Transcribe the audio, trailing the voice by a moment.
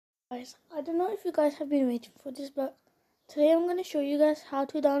Guys, I don't know if you guys have been waiting for this, but today I'm going to show you guys how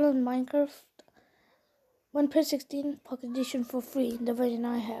to download Minecraft 1.16 Pocket Edition for free, the version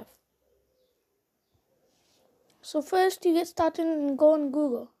I have. So first you get started and go on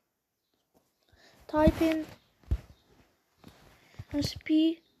Google. Type in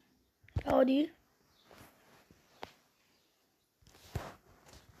SPLD,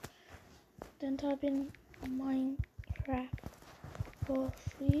 then type in Minecraft for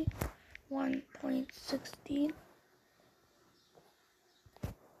free 1.16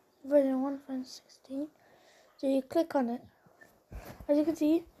 version 1.16. So you click on it. As you can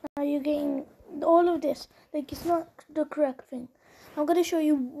see, now you're getting all of this. Like, it's not the correct thing. I'm going to show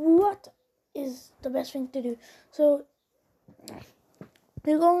you what is the best thing to do. So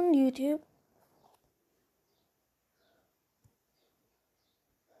you go on YouTube.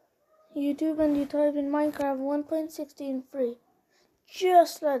 And you type in Minecraft 1.16 free.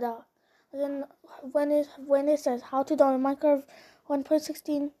 Just like that. And then when it says how to download Minecraft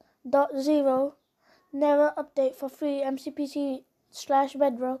 1.16.0 never update for free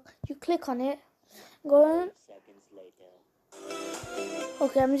MCPC/Bedrock, you click on it. Go on.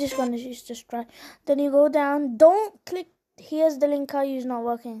 Okay, I'm just gonna use this try. Then you go down. Don't click. Here's the link I use not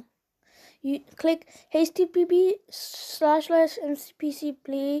working. You click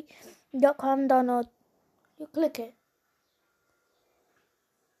http://mcpcplay.com download. You click it.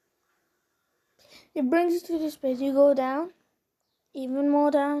 It brings you to this page. You go down, even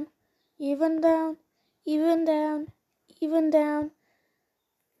more down, even down, even down, even down.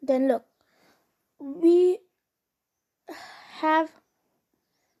 Then look, we have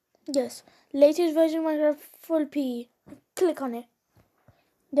yes, latest version Minecraft full PE. Click on it.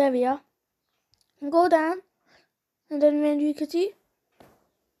 There we are. Go down, and then when you can see,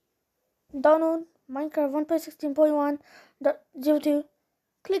 download Minecraft 1.16.1.02.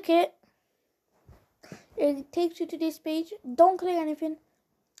 Click it. It takes you to this page. Don't click anything.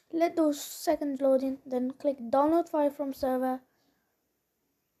 Let those seconds load in. Then click download file from server.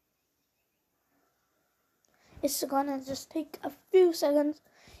 It's gonna just take a few seconds,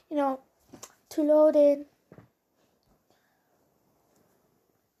 to load in.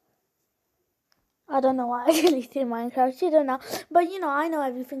 I don't know why I deleted Minecraft. You don't know, but I know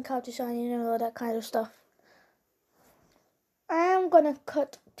everything, how to sign in and all that kind of stuff. I am gonna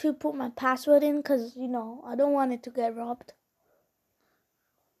cut to put my password in because I don't want it to get robbed.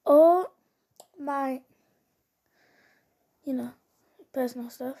 Or my personal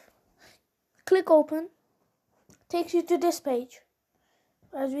stuff. Click open. Takes you to this page.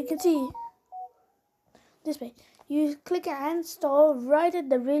 As we can see, this page. You click and install right at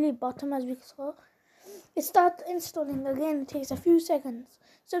the really bottom, as we saw. It starts installing again. It takes a few seconds.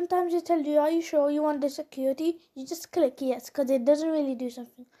 Sometimes it tells you, are you sure you want the security? You just click yes, because it doesn't really do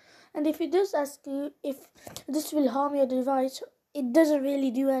something. And if it does ask you if this will harm your device, it doesn't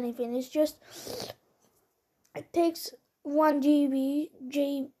really do anything. It's just, it takes 1 GB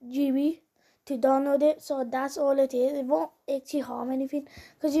to download it. So that's all it is. It won't actually harm anything,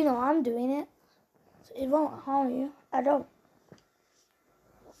 because I'm doing it. So it won't harm you at all.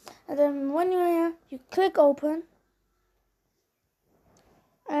 And then when you're here, you click open,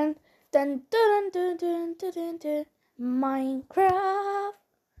 and then Minecraft.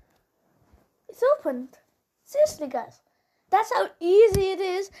 It's opened. Seriously, guys, that's how easy it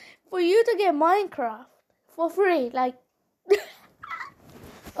is for you to get Minecraft for free. Like,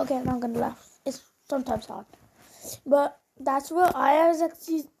 okay, I'm not gonna laugh. It's sometimes hard, but that's what I was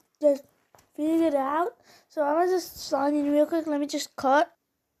actually just figured out. So I'm gonna just sign in real quick. Let me just cut.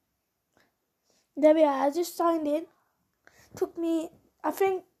 There we are. I just signed in. Took me, I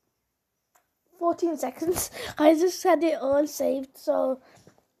think, 14 seconds. I just had it all saved, so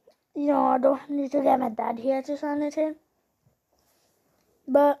I don't need to get my dad here to sign it in.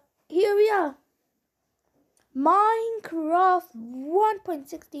 But here we are. Minecraft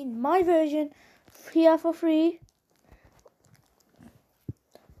 1.16, my version, here for free.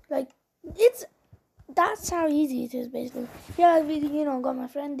 Like, that's how easy it is, basically. Here I really, got my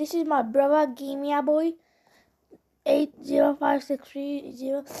friend. This is my brother, Gamia Boy,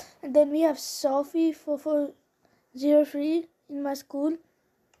 805630. And then we have Sophie 4403 in my school.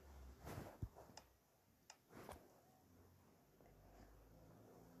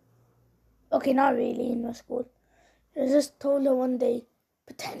 Okay, not really in my school. I just told her one day,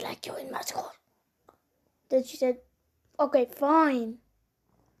 pretend like you're in my school. Then she said, okay, fine.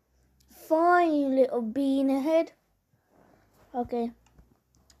 Fine, you little bean ahead. Okay,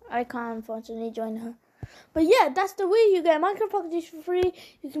 I can't unfortunately join her. But yeah, that's the way you get Minecraft Pocket Edition for free.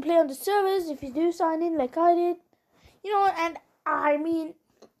 You can play on the servers if you do sign in like I did. And I mean,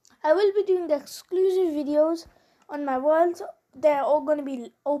 I will be doing exclusive videos on my worlds. They're all going to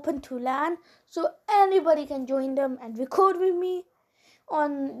be open to LAN, so anybody can join them and record with me.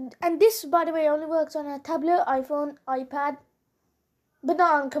 And this, by the way, only works on a tablet, iPhone, iPad, but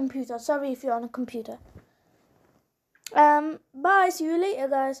not on a computer. Sorry if you're on a computer. Bye. See you later,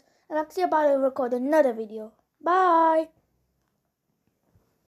 guys. And I'm still about to record another video. Bye.